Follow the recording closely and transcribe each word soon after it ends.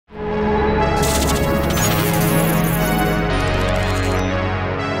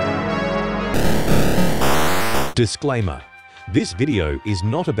Disclaimer: this video is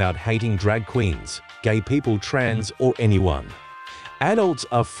not about hating drag queens, gay people, trans, or anyone. Adults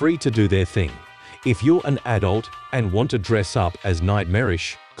are free to do their thing. If you're an adult and want to dress up as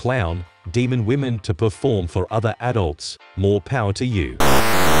nightmarish, clown, demon women to perform for other adults, more power to you.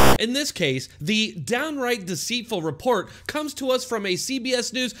 In this case, the downright deceitful report comes to us from a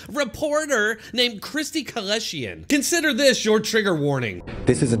CBS News reporter named Christy Kaleshian. Consider this your trigger warning.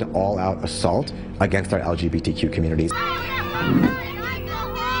 This is an all-out assault against our LGBTQ communities.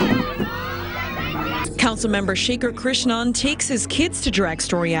 Councilmember Shekhar Krishnan takes his kids to Drag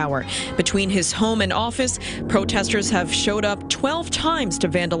Story Hour. Between his home and office, protesters have showed up 12 times to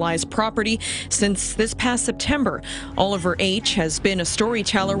vandalize property since this past September. Oliver H. has been a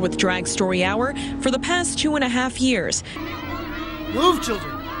storyteller with Drag Story Hour for the past 2.5 years. Move,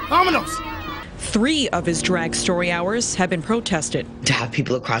 children! Vámonos! 3 of his Drag Story Hours have been protested. To have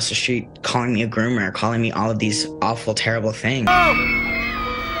people across the street calling me a groomer, calling me all of these awful, terrible things. Oh!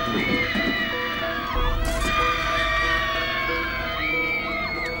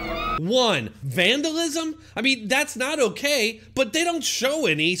 One, vandalism? I mean, that's not okay, but they don't show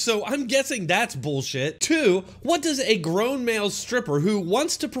any, so I'm guessing that's bullshit. 2, what does a grown male stripper who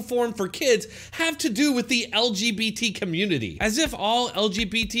wants to perform for kids have to do with the LGBT community? As if all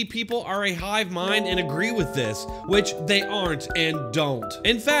LGBT people are a hive mind and agree with this, which they aren't and don't.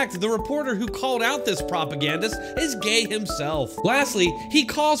 In fact, the reporter who called out this propagandist is gay himself. Lastly, he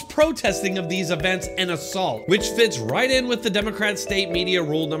calls protesting of these events an assault, which fits right in with the Democrat state media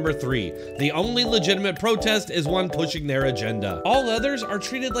rule number 3. The only legitimate protest is one pushing their agenda. All others are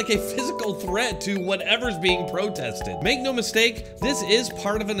treated like a physical threat to whatever's being protested. Make no mistake, this is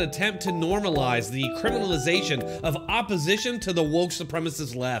part of an attempt to normalize the criminalization of opposition to the woke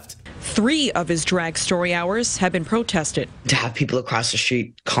supremacist left. 3 of his Drag Story Hours have been protested. To have people across the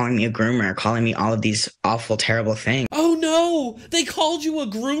street calling me a groomer, calling me all of these awful, terrible things. Oh no! They called you a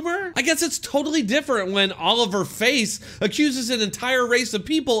groomer? I guess it's totally different when Oliver Face accuses an entire race of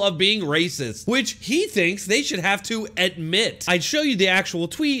people of being racist, which he thinks they should have to admit. I'd show you the actual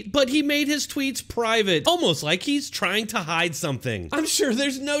tweet, but he made his tweets private, almost like he's trying to hide something. I'm sure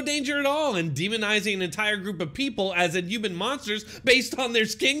there's no danger at all in demonizing an entire group of people as inhuman monsters based on their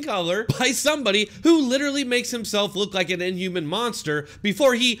skin color by somebody who literally makes himself look like an inhuman monster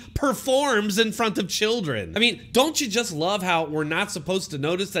before he performs in front of children. I mean, don't you just love how we're not supposed to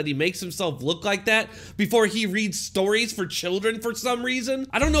notice that he makes himself look like that before he reads stories for children for some reason?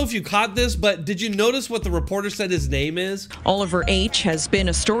 I don't know if you caught this, but did you notice what the reporter said his name is? Oliver H. has been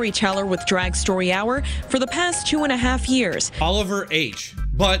a storyteller with Drag Story Hour for the past 2.5 years. Oliver H.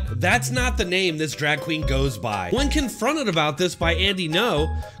 But that's not the name this drag queen goes by. When confronted about this by Andy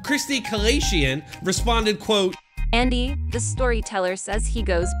No, Christy Kaleshian responded, quote, Andy, the storyteller, says he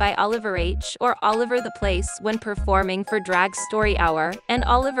goes by Oliver H. or Oliver the Place when performing for Drag Story Hour, and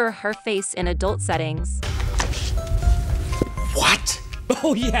Oliver her face in adult settings. What?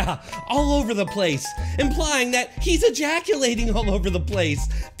 Oh yeah, all over the place, implying that he's ejaculating all over the place.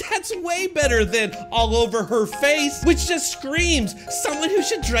 That's way better than all over her face, which just screams someone who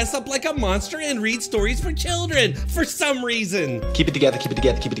should dress up like a monster and read stories for children for some reason. Keep it together, keep it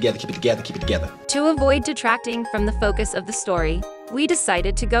together, keep it together, keep it together, keep it together. To avoid detracting from the focus of the story, we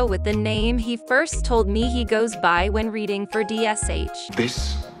decided to go with the name he first told me he goes by when reading for DSH.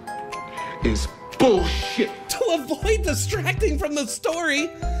 This is bullshit. To avoid distracting from the story,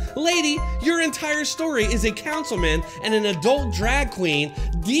 lady, your entire story is a councilman and an adult drag queen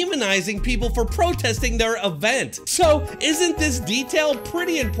demonizing people for protesting their event. So isn't this detail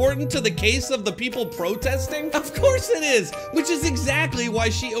pretty important to the case of the people protesting? Of course it is, which is exactly why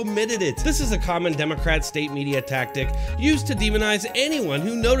she omitted it. This is a common Democrat state media tactic used to demonize anyone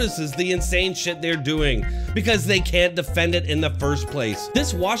who notices the insane shit they're doing because they can't defend it in the first place.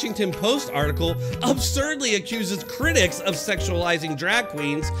 This Washington Post article absurdly accuses critics of sexualizing drag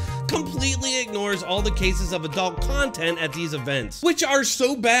queens, completely ignores all the cases of adult content at these events, which are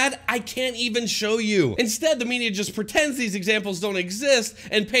so bad I can't even show you. Instead, the media just pretends these examples don't exist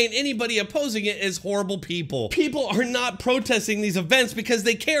and paint anybody opposing it as horrible people. People are not protesting these events because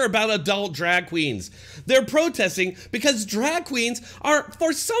they care about adult drag queens. They're protesting because drag queens are,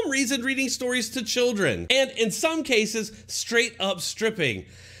 for some reason, reading stories to children, and in some cases, straight up stripping.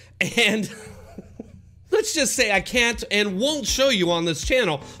 And let's just say I can't and won't show you on this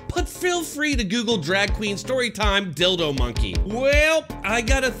channel, but feel free to Google drag queen storytime dildo monkey. Well, I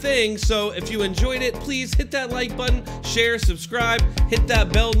got a thing, so if you enjoyed it, please hit that like button, share, subscribe, hit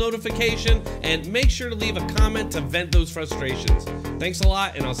that bell notification, and make sure to leave a comment to vent those frustrations. Thanks a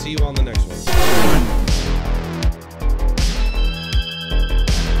lot, and I'll see you on the next one.